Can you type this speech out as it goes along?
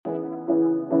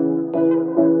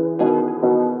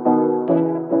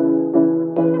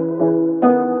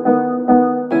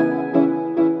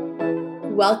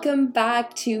Welcome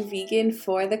back to Vegan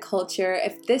for the Culture.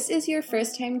 If this is your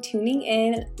first time tuning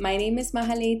in, my name is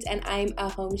Mahalit and I'm a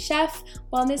home chef,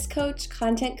 wellness coach,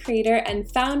 content creator,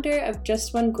 and founder of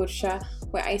Just One Gursha,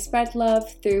 where I spread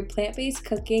love through plant-based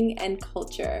cooking and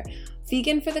culture.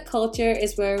 Vegan for the Culture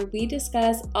is where we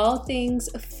discuss all things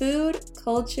food,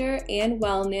 culture, and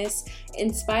wellness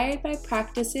inspired by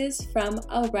practices from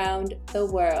around the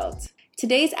world.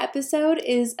 Today's episode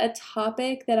is a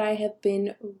topic that I have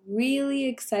been really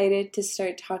excited to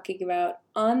start talking about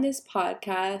on this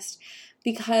podcast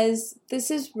because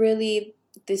this is really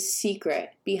the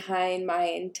secret behind my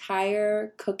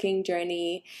entire cooking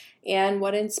journey and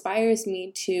what inspires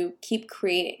me to keep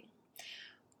creating.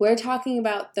 We're talking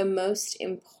about the most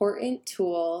important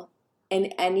tool in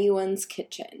anyone's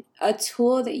kitchen, a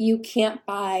tool that you can't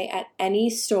buy at any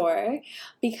store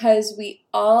because we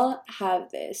all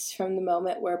have this from the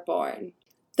moment we're born.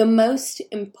 The most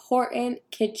important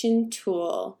kitchen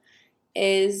tool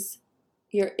is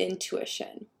your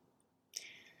intuition.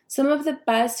 Some of the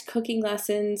best cooking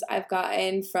lessons I've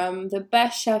gotten from the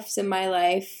best chefs in my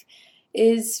life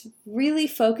is really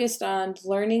focused on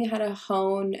learning how to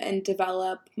hone and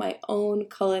develop my own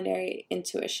culinary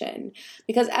intuition.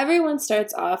 Because everyone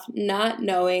starts off not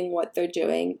knowing what they're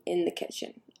doing in the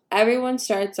kitchen. Everyone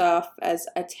starts off as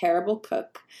a terrible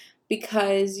cook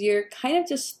because you're kind of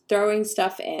just throwing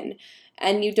stuff in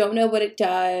and you don't know what it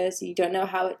does, you don't know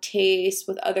how it tastes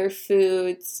with other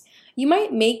foods. You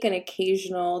might make an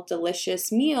occasional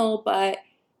delicious meal, but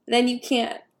then you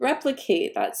can't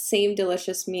replicate that same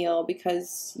delicious meal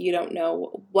because you don't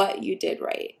know what you did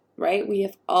right? We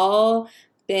have all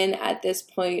been at this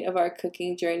point of our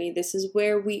cooking journey. This is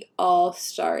where we all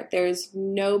start. There's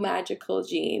no magical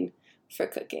gene for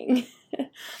cooking.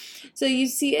 So you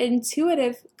see,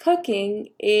 intuitive cooking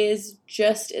is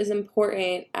just as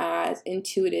important as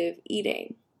intuitive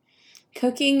eating.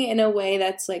 Cooking in a way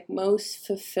that's like most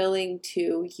fulfilling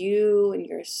to you and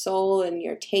your soul and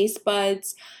your taste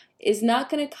buds is not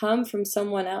going to come from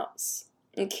someone else.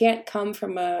 It can't come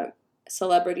from a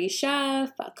celebrity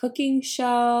chef, a cooking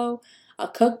show, a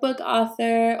cookbook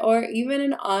author, or even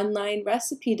an online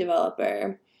recipe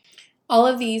developer. All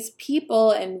of these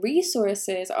people and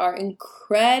resources are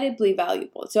incredibly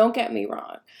valuable, don't get me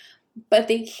wrong, but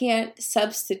they can't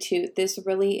substitute this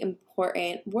really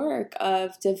important work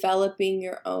of developing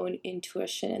your own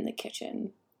intuition in the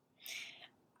kitchen.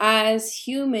 As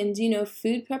humans,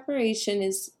 food preparation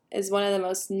is one of the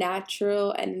most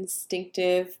natural and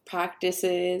instinctive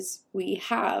practices we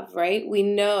have, right? We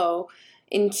know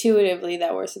intuitively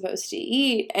that we're supposed to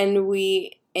eat, and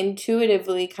we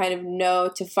intuitively kind of know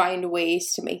to find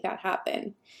ways to make that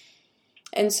happen.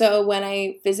 And so when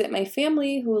I visit my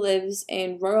family who lives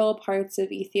in rural parts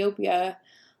of Ethiopia,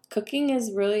 cooking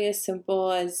is really as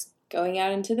simple as going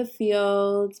out into the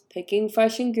fields, picking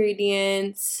fresh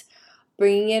ingredients,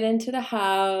 bringing it into the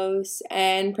house,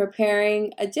 and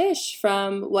preparing a dish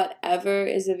from whatever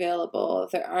is available.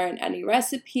 There aren't any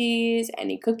recipes,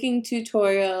 any cooking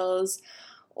tutorials,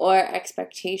 or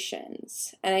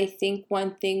expectations. And I think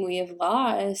one thing we have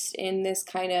lost in this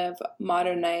kind of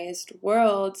modernized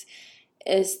world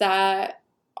is that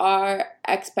our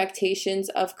expectations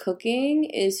of cooking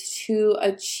is to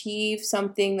achieve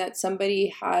something that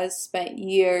somebody has spent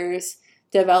years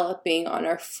developing on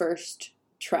our first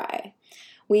try.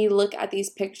 We look at these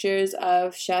pictures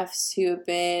of chefs who have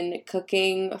been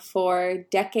cooking for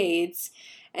decades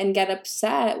and get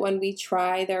upset when we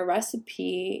try their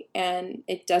recipe and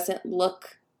it doesn't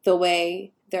look the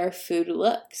way their food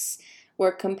looks.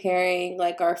 We're comparing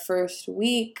like our first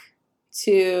week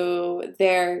to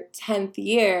their 10th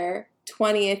year,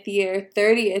 20th year,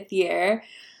 30th year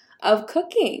of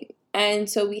cooking. And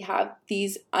so we have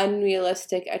these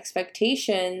unrealistic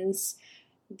expectations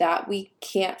that we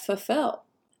can't fulfill.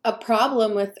 A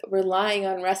problem with relying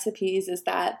on recipes is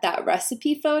that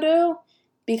recipe photo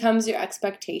becomes your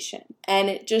expectation, and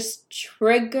it just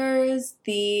triggers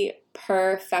the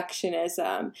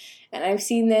perfectionism. And I've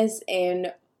seen this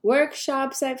in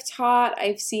workshops I've taught,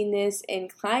 I've seen this in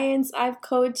clients I've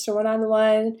coached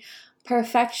one-on-one.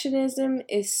 Perfectionism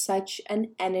is such an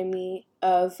enemy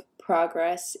of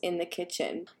progress in the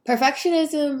kitchen.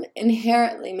 Perfectionism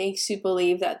inherently makes you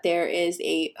believe that there is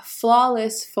a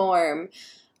flawless form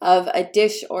of a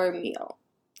dish or meal.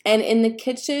 And in the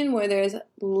kitchen, where there's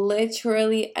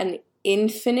literally an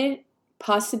infinite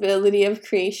possibility of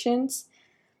creations,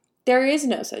 there is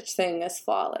no such thing as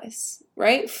flawless,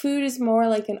 right? Food is more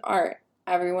like an art.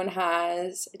 Everyone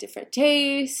has a different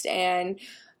taste, and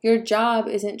your job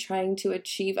isn't trying to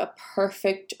achieve a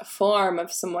perfect form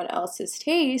of someone else's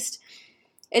taste.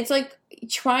 It's like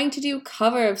trying to do a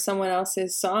cover of someone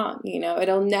else's song, you know?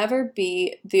 It'll never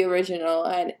be the original,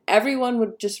 and everyone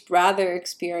would just rather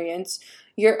experience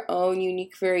your own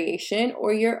unique variation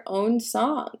or your own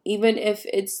song, even if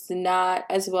it's not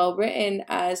as well written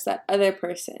as that other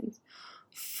person's.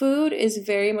 Food is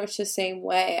very much the same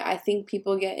way. I think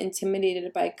people get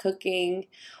intimidated by cooking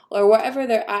or wherever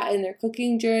they're at in their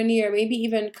cooking journey, or maybe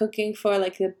even cooking for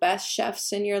like the best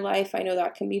chefs in your life. I know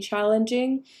that can be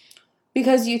challenging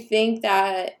because you think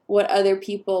that what other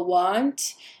people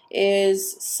want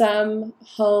is some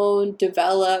honed,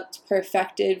 developed,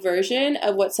 perfected version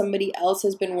of what somebody else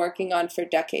has been working on for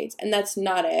decades. And that's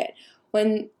not it.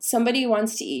 When somebody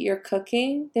wants to eat your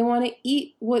cooking, they want to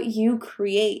eat what you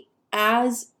create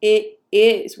as it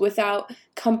is without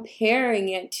comparing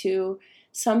it to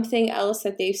something else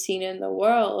that they've seen in the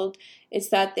world. It's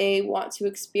that they want to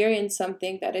experience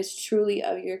something that is truly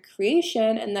of your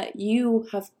creation and that you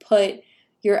have put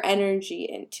your energy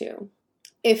into.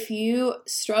 If you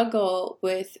struggle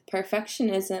with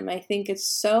perfectionism, I think it's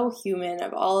so human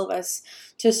of all of us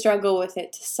to struggle with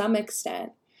it to some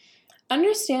extent.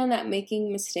 Understand that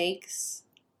making mistakes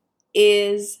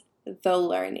is the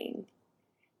learning.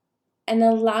 And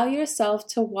allow yourself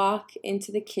to walk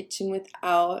into the kitchen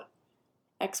without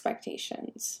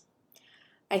expectations.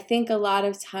 I think a lot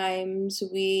of times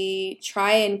we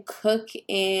try and cook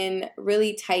in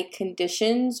really tight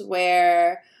conditions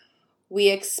where we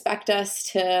expect us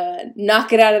to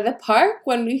knock it out of the park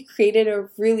when we've created a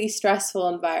really stressful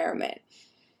environment.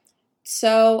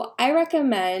 So I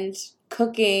recommend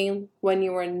cooking when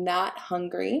you are not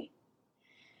hungry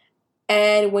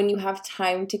and when you have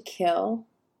time to kill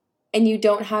and you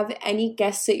don't have any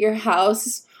guests at your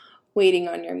house waiting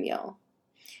on your meal.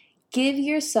 Give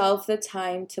yourself the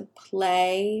time to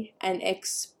play and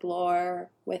explore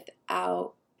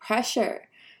without pressure.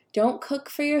 Don't cook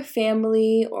for your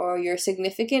family or your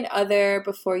significant other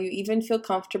before you even feel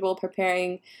comfortable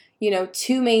preparing,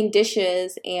 2 main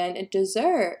dishes and a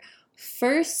dessert.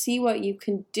 First, see what you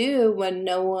can do when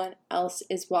no one else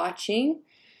is watching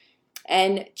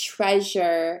and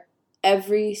treasure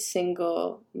every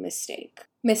single mistake.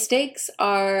 Mistakes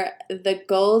are the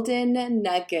golden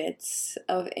nuggets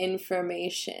of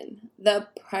information, the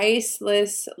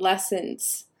priceless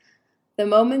lessons, the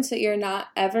moments that you're not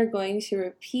ever going to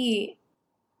repeat.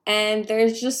 And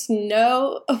there's just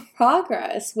no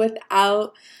progress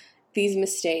without these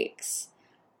mistakes.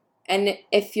 And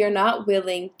if you're not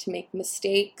willing to make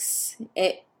mistakes,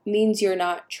 it means you're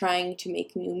not trying to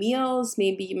make new meals.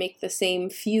 Maybe you make the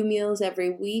same few meals every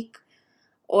week,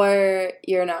 or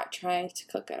you're not trying to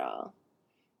cook at all.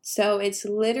 So it's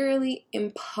literally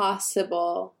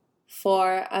impossible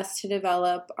for us to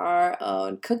develop our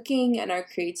own cooking and our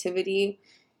creativity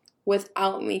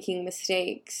without making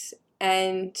mistakes.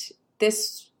 And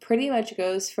this pretty much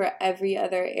goes for every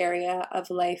other area of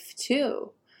life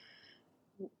too.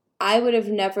 I would have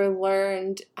never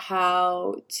learned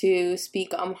how to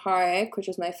speak Amharic, which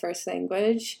was my first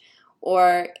language,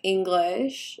 or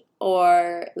English,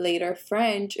 or later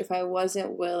French if I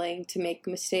wasn't willing to make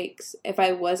mistakes, if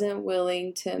I wasn't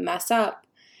willing to mess up.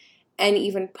 And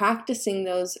even practicing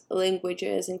those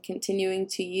languages and continuing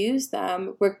to use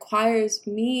them requires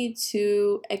me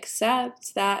to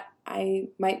accept that I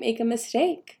might make a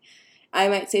mistake. I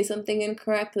might say something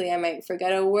incorrectly, I might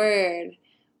forget a word,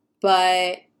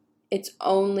 but it's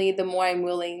only the more I'm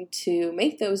willing to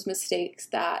make those mistakes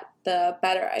that the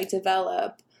better I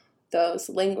develop those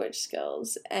language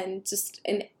skills. And just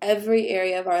in every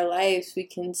area of our lives, we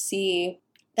can see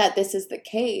that this is the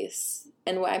case,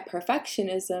 and why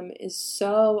perfectionism is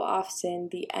so often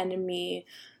the enemy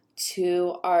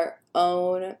to our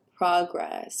own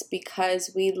progress,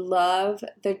 because we love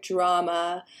the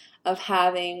drama of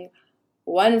having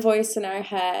one voice in our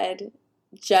head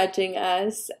judging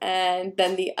us and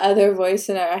then the other voice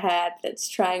in our head that's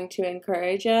trying to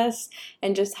encourage us,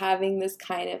 and just having this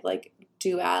kind of like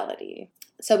duality.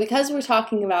 So because we're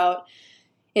talking about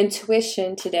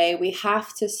intuition today, we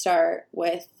have to start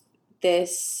with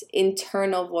this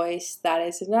internal voice that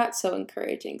is not so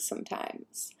encouraging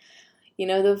sometimes.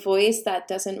 The voice that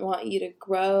doesn't want you to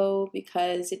grow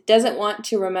because it doesn't want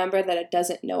to remember that it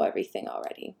doesn't know everything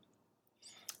already.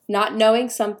 Not knowing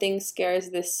something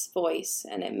scares this voice,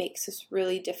 and it makes us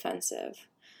really defensive.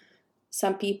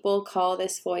 Some people call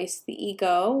this voice the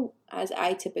ego, as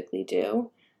I typically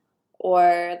do,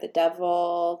 or the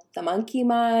devil, the monkey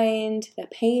mind, the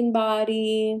pain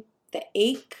body, the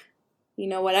ache.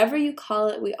 Whatever you call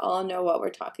it, we all know what we're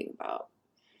talking about.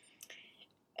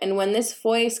 And when this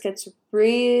voice gets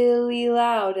really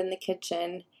loud in the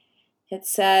kitchen, it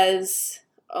says,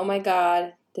 oh my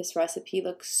God, this recipe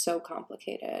looks so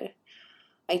complicated.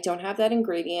 I don't have that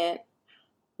ingredient.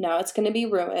 Now it's going to be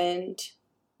ruined.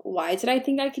 Why did I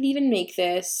think I could even make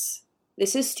this?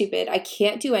 This is stupid. I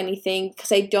can't do anything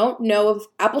because I don't know if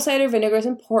apple cider vinegar is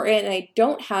important and I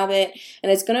don't have it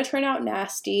and it's going to turn out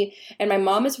nasty and my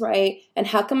mom is right and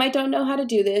how come I don't know how to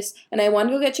do this and I want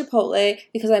to go get Chipotle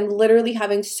because I'm literally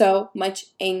having so much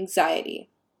anxiety.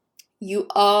 You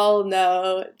all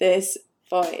know this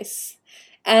voice.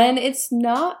 And it's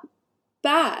not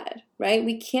bad, right?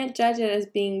 We can't judge it as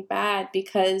being bad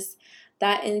because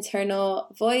that internal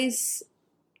voice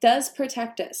does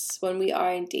protect us when we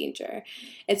are in danger.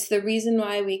 It's the reason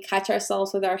why we catch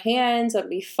ourselves with our hands and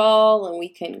we fall and we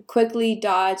can quickly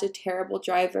dodge a terrible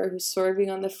driver who's swerving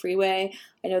on the freeway.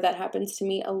 I know that happens to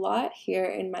me a lot here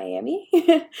in Miami.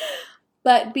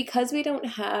 But because we don't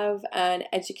have an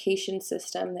education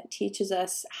system that teaches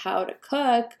us how to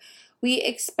cook, we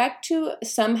expect to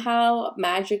somehow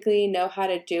magically know how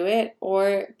to do it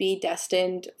or be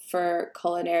destined for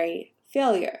culinary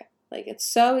failure. Like, it's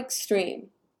so extreme.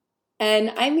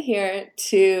 And I'm here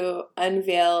to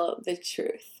unveil the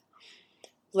truth.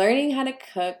 Learning how to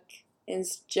cook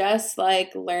is just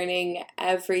like learning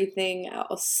everything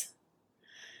else.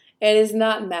 It is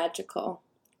not magical,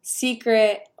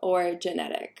 secret, or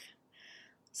genetic.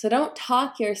 So don't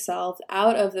talk yourself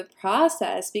out of the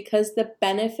process because the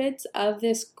benefits of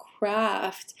this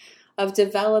craft, of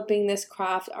developing this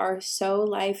craft, are so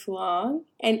lifelong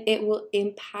and it will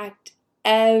impact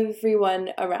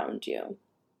everyone around you.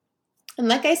 And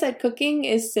like I said, cooking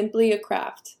is simply a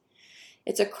craft.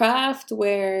 It's a craft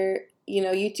where,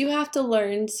 you do have to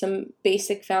learn some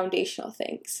basic foundational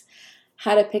things.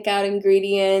 How to pick out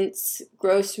ingredients,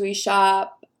 grocery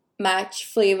shop, match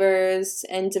flavors,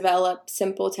 and develop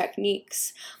simple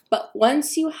techniques. But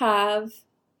once you have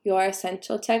your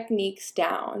essential techniques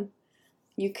down,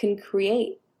 you can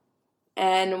create.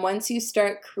 And once you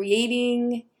start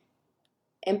creating,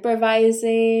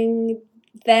 improvising,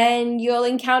 then you'll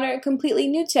encounter a completely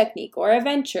new technique or a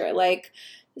venture like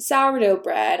sourdough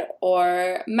bread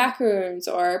or macaroons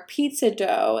or pizza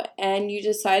dough, and you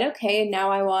decide, okay,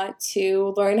 now I want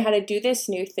to learn how to do this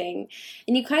new thing,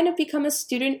 and you kind of become a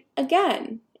student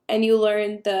again, and you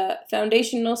learn the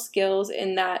foundational skills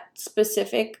in that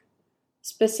specific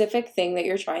thing that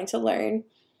you're trying to learn.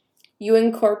 You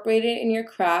incorporate it in your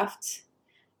craft,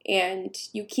 and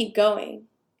you keep going.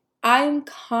 I'm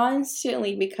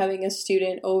constantly becoming a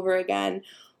student over again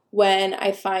when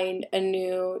I find a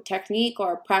new technique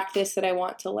or a practice that I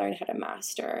want to learn how to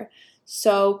master.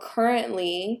 So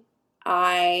currently,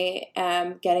 I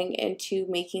am getting into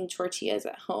making tortillas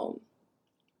at home.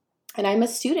 And I'm a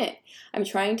student. I'm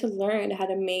trying to learn how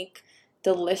to make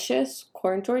delicious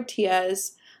corn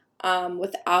tortillas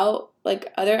without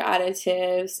other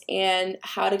additives, and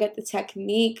how to get the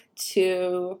technique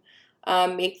to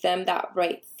make them that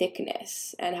right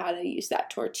thickness, and how to use that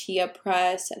tortilla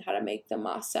press, and how to make the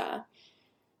masa.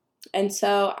 And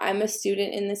so I'm a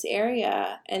student in this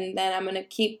area, and then I'm going to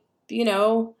keep,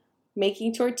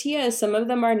 making tortillas. Some of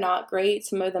them are not great.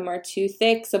 Some of them are too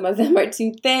thick. Some of them are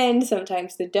too thin.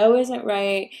 Sometimes the dough isn't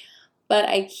right. But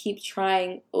I keep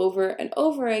trying over and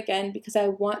over again because I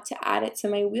want to add it to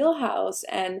my wheelhouse,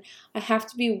 and I have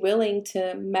to be willing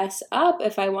to mess up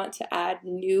if I want to add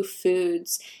new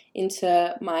foods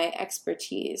into my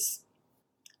expertise.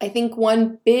 I think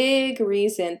one big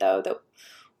reason, though, that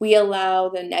we allow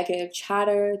the negative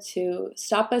chatter to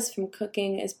stop us from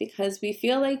cooking is because we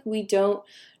feel like we don't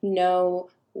know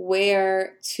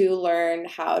where to learn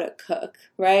how to cook,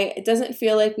 right? It doesn't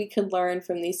feel like we can learn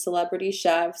from these celebrity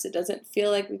chefs. It doesn't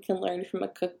feel like we can learn from a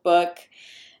cookbook.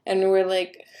 And we're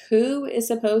like, who is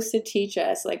supposed to teach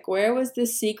us? Where was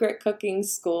this secret cooking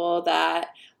school that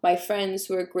my friends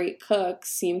who are great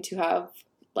cooks seem to have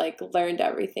learned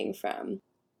everything from?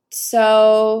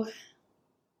 So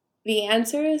the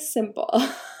answer is simple.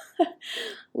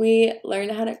 We learn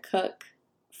how to cook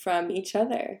from each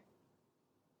other.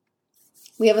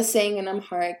 We have a saying in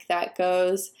Amharic that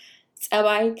goes,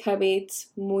 "Tzabay kabit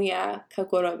muya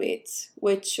kagorobit,"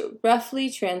 which roughly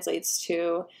translates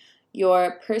to,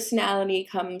 your personality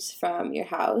comes from your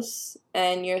house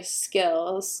and your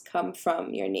skills come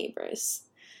from your neighbors.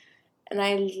 And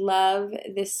I love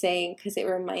this saying because it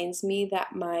reminds me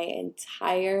that my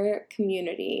entire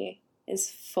community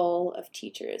is full of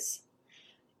teachers.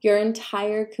 Your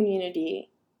entire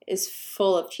community is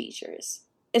full of teachers,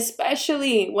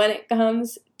 especially when it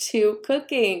comes to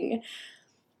cooking.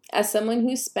 As someone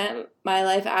who spent my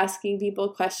life asking people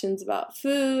questions about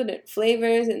food and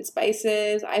flavors and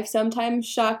spices, I've sometimes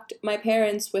shocked my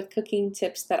parents with cooking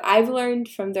tips that I've learned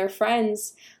from their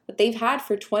friends that they've had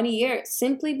for 20 years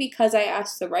simply because I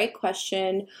asked the right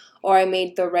question or I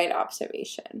made the right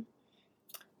observation.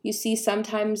 You see,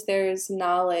 sometimes there's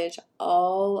knowledge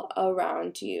all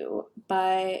around you,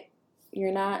 but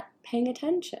you're not paying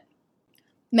attention.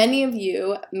 Many of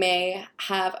you may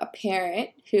have a parent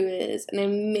who is an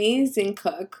amazing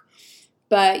cook,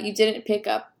 but you didn't pick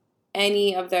up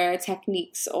any of their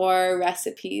techniques or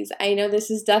recipes. I know this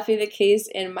is definitely the case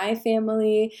in my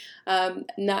family,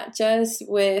 not just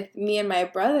with me and my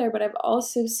brother, but I've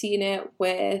also seen it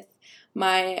with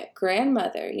my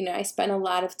grandmother. You know, I spent a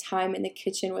lot of time in the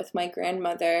kitchen with my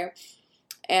grandmother,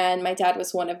 and my dad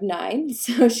was one of 9,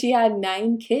 so she had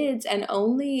 9 kids, and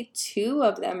only 2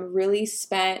 of them really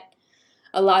spent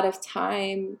a lot of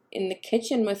time in the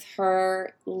kitchen with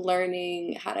her,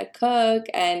 learning how to cook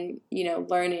and, you know,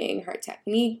 learning her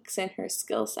techniques and her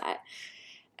skill set.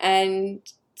 And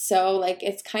so, like,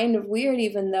 it's kind of weird,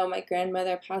 even though my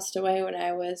grandmother passed away when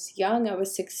I was young, I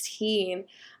was 16,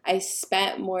 I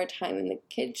spent more time in the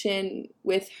kitchen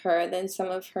with her than some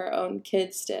of her own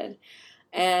kids did.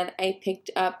 And I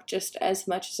picked up just as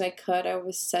much as I could. I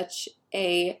was such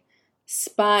a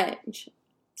sponge.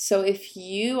 So if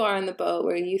you are in the boat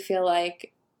where you feel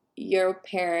like your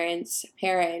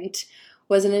parent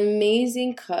was an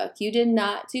amazing cook, you did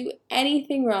not do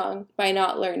anything wrong by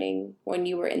not learning when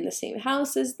you were in the same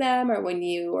house as them or when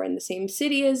you were in the same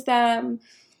city as them.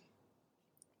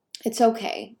 It's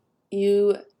okay.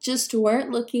 You just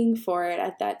weren't looking for it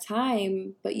at that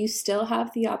time, but you still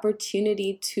have the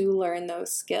opportunity to learn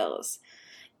those skills.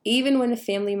 Even when a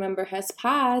family member has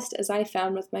passed, as I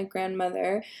found with my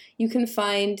grandmother, you can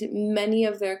find many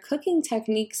of their cooking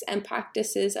techniques and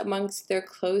practices amongst their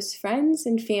close friends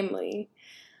and family.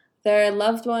 Their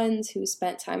loved ones who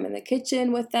spent time in the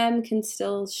kitchen with them can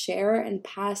still share and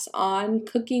pass on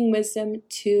cooking wisdom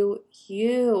to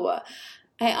you.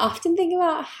 I often think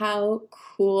about how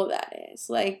cool that is.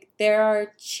 Like, there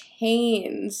are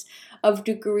chains of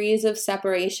degrees of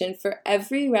separation for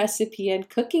every recipe and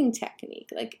cooking technique.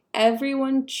 Like,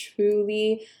 everyone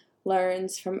truly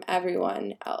learns from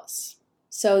everyone else.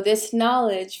 So this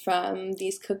knowledge from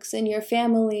these cooks in your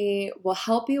family will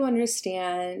help you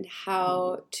understand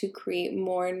how to create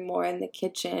more and more in the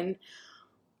kitchen.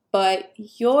 But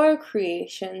your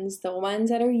creations, the ones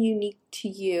that are unique to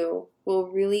you,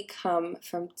 will really come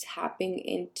from tapping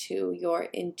into your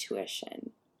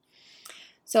intuition.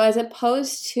 So as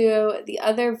opposed to the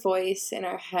other voice in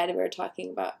our head we were talking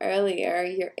about earlier,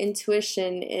 your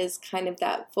intuition is kind of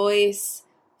that voice,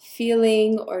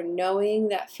 feeling, or knowing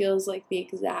that feels like the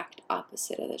exact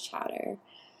opposite of the chatter.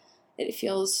 It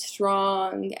feels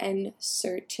strong and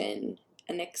certain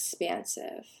and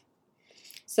expansive.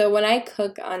 So when I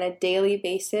cook on a daily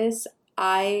basis,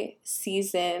 I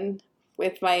season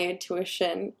with my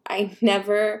intuition. I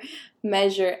never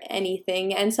measure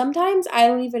anything. And sometimes I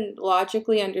don't even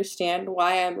logically understand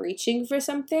why I'm reaching for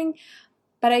something,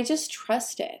 but I just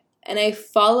trust it. And I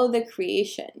follow the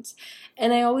creations.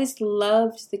 And I always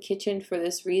loved the kitchen for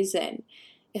this reason.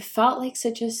 It felt like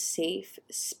such a safe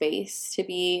space to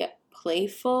be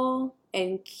playful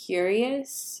and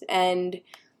curious and,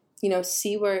 you know,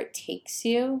 see where it takes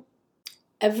you.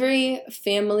 Every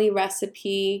family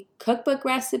recipe, cookbook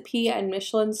recipe, and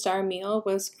Michelin star meal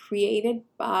was created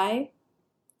by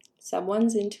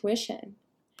someone's intuition.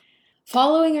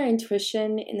 Following our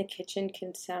intuition in the kitchen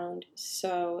can sound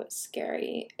so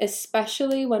scary,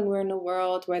 especially when we're in a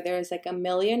world where there's like a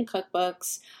million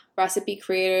cookbooks, recipe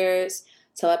creators,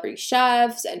 celebrity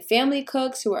chefs, and family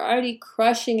cooks who are already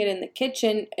crushing it in the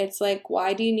kitchen. It's like,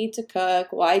 why do you need to cook?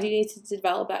 Why do you need to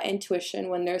develop that intuition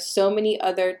when there's so many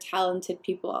other talented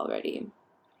people already?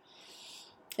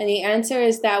 And the answer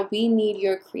is that we need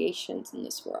your creations in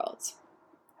this world.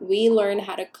 We learn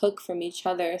how to cook from each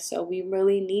other, so we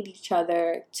really need each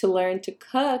other to learn to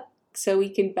cook so we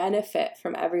can benefit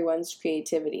from everyone's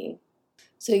creativity.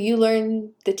 So you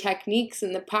learn the techniques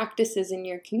and the practices in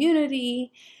your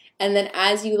community, and then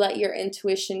as you let your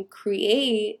intuition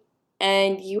create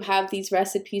and you have these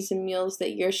recipes and meals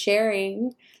that you're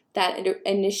sharing that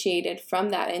initiated from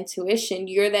that intuition,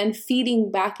 you're then feeding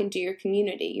back into your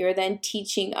community. You're then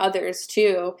teaching others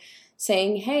too,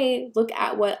 saying, hey, look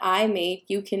at what I made.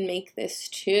 You can make this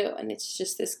too. And it's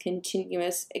just this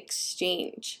continuous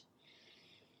exchange.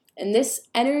 And this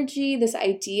energy, this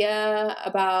idea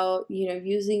about,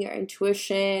 using your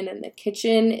intuition in the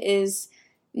kitchen is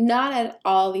not at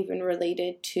all even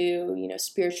related to,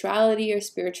 spirituality or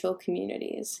spiritual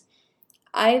communities.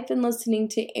 I've been listening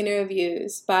to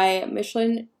interviews by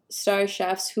Michelin star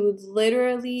chefs who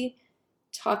literally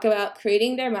talk about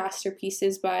creating their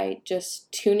masterpieces by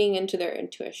just tuning into their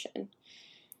intuition.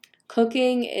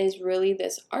 cooking is really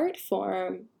this art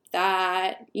form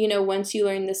that, once you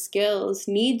learn the skills,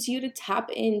 needs you to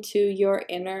tap into your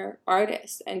inner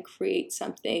artist and create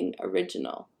something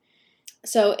original.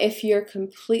 So if you're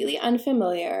completely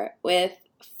unfamiliar with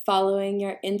following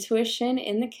your intuition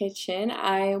in the kitchen,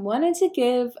 I wanted to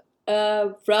give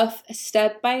a rough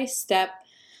step-by-step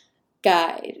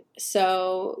guide.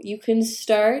 So you can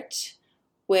start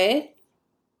with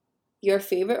your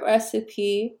favorite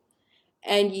recipe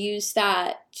and use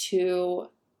that to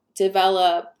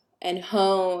develop and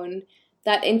hone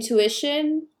that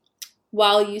intuition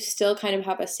while you still kind of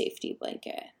have a safety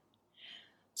blanket.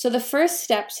 So the first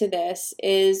step to this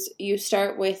is you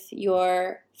start with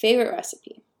your favorite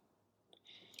recipe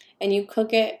and you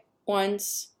cook it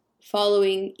once,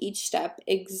 following each step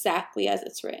exactly as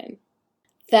it's written.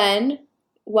 Then,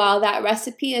 while that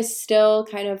recipe is still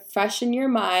kind of fresh in your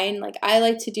mind, like I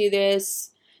like to do this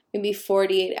maybe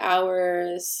 48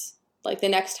 hours, like the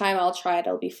next time I'll try it,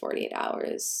 it'll be 48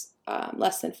 hours,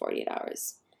 less than 48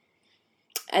 hours.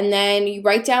 And then you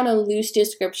write down a loose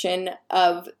description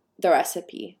of the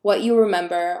recipe, what you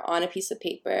remember on a piece of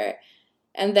paper.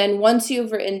 And then once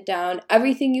you've written down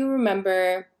everything you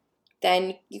remember,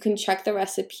 then you can check the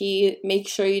recipe, make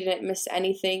sure you didn't miss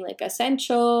anything like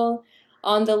essential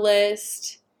on the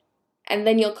list, and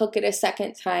then you'll cook it a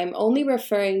second time, only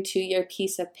referring to your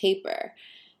piece of paper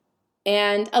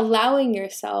and allowing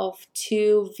yourself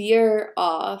to veer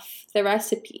off the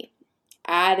recipe.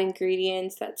 Add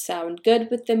ingredients that sound good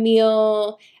with the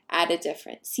meal, add a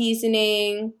different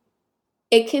seasoning.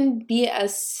 It can be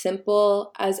as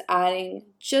simple as adding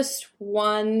just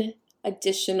one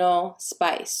additional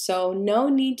spice. So no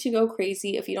need to go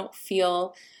crazy if you don't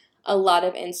feel a lot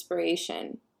of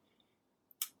inspiration.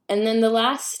 And then the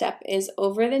last step is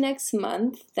over the next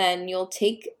month, then you'll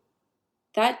take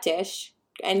that dish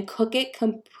and cook it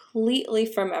completely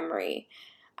from memory,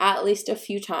 at least a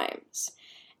few times.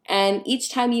 And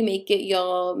each time you make it,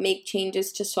 you'll make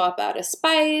changes to swap out a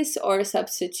spice or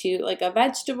substitute like a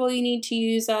vegetable you need to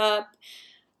use up.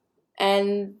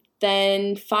 And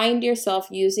then find yourself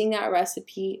using that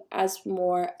recipe as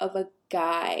more of a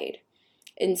guide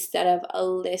instead of a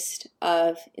list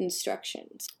of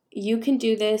instructions. You can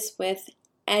do this with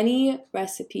any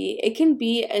recipe. It can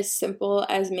be as simple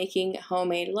as making a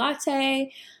homemade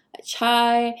latte, a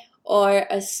chai, or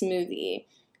a smoothie.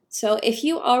 So if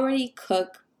you already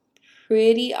cook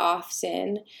pretty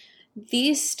often,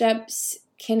 these steps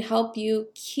can help you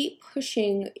keep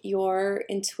pushing your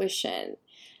intuition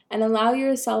and allow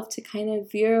yourself to kind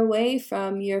of veer away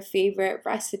from your favorite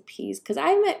recipes. Because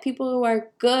I met people who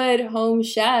are good home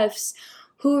chefs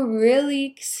who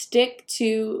really stick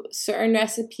to certain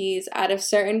recipes out of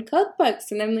certain cookbooks.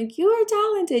 And I'm like, you are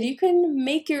talented. You can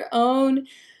make your own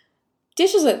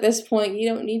dishes at this point. You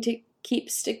don't need to keep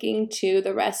sticking to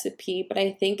the recipe. But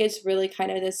I think it's really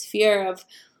kind of this fear of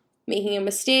making a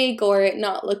mistake or it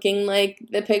not looking like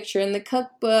the picture in the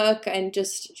cookbook and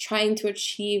just trying to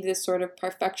achieve this sort of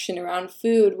perfection around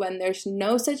food when there's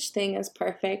no such thing as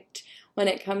perfect when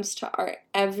it comes to art.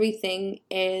 Everything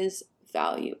is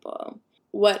valuable.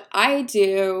 What I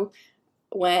do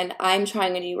when I'm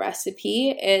trying a new recipe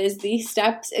is these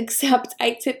steps, except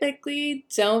I typically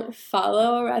don't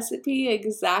follow a recipe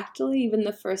exactly, even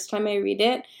the first time I read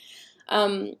it,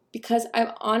 because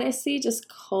I've honestly just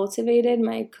cultivated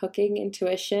my cooking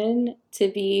intuition to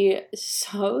be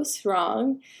so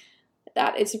strong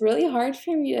that it's really hard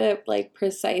for me to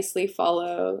precisely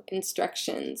follow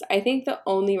instructions. I think the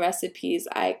only recipes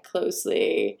I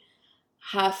closely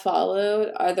have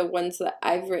followed are the ones that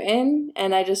I've written,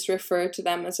 and I just refer to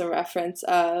them as a reference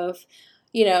of,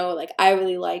 I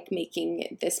really like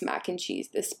making this mac and cheese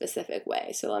this specific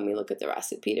way, so let me look at the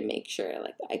recipe to make sure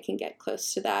I can get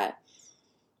close to that.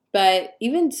 But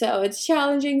even so, it's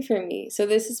challenging for me. So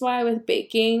this is why with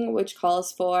baking, which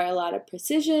calls for a lot of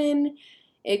precision,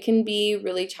 it can be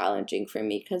really challenging for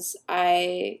me because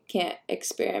I can't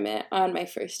experiment on my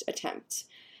first attempt.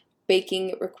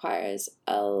 Baking requires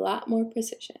a lot more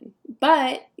precision.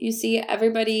 But you see,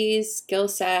 everybody's skill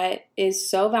set is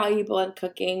so valuable in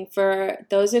cooking. For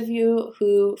those of you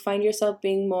who find yourself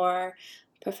being more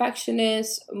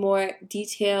perfectionist, more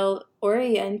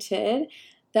detail-oriented,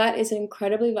 that is an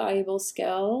incredibly valuable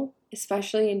skill,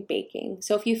 especially in baking.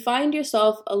 So if you find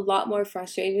yourself a lot more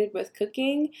frustrated with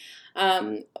cooking,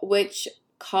 which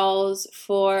calls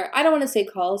for, I don't want to say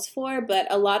calls for, but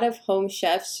a lot of home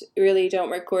chefs really don't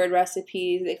record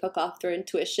recipes. They cook off their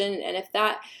intuition. And if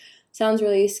that sounds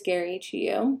really scary to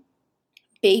you,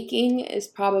 baking is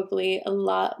probably a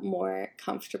lot more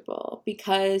comfortable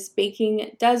because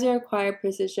baking does require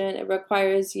precision. It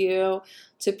requires you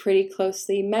to pretty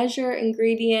closely measure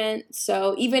ingredients.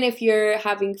 So even if you're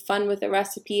having fun with a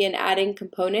recipe and adding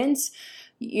components,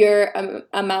 your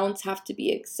amounts have to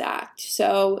be exact.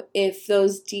 So if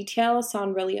those details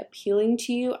sound really appealing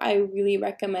to you, I really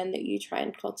recommend that you try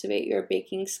and cultivate your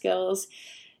baking skills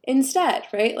instead,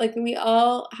 right? Like, we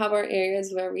all have our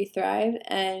areas where we thrive,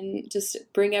 and just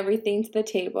bring everything to the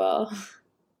table.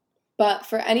 But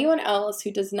for anyone else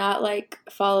who does not like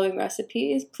following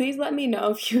recipes, please let me know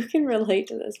if you can relate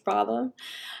to this problem.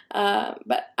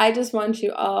 But I just want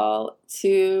you all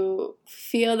to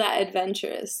feel that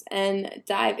adventurous and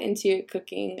dive into your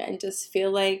cooking and just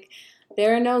feel like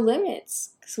there are no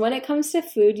limits. Because when it comes to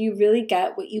food, you really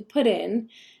get what you put in,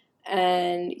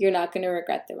 and you're not going to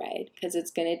regret the ride because it's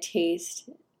going to taste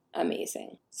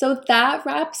amazing. So that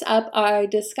wraps up our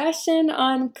discussion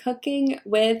on cooking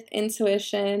with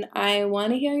intuition. I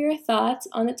want to hear your thoughts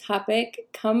on the topic.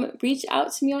 Come reach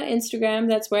out to me on Instagram.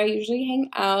 That's where I usually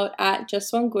hang out, at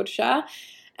JustOneGursha.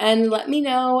 And let me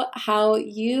know how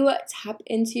you tap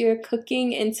into your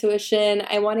cooking intuition.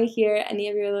 I want to hear any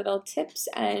of your little tips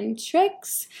and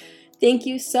tricks. Thank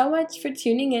you so much for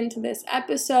tuning in to this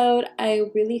episode. I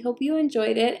really hope you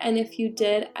enjoyed it. And if you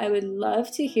did, I would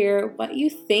love to hear what you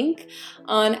think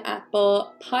on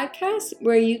Apple Podcasts,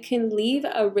 where you can leave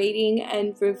a rating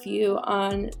and review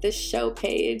on the show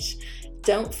page.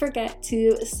 Don't forget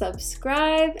to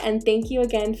subscribe, and thank you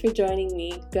again for joining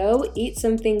me. Go eat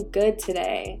something good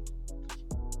today.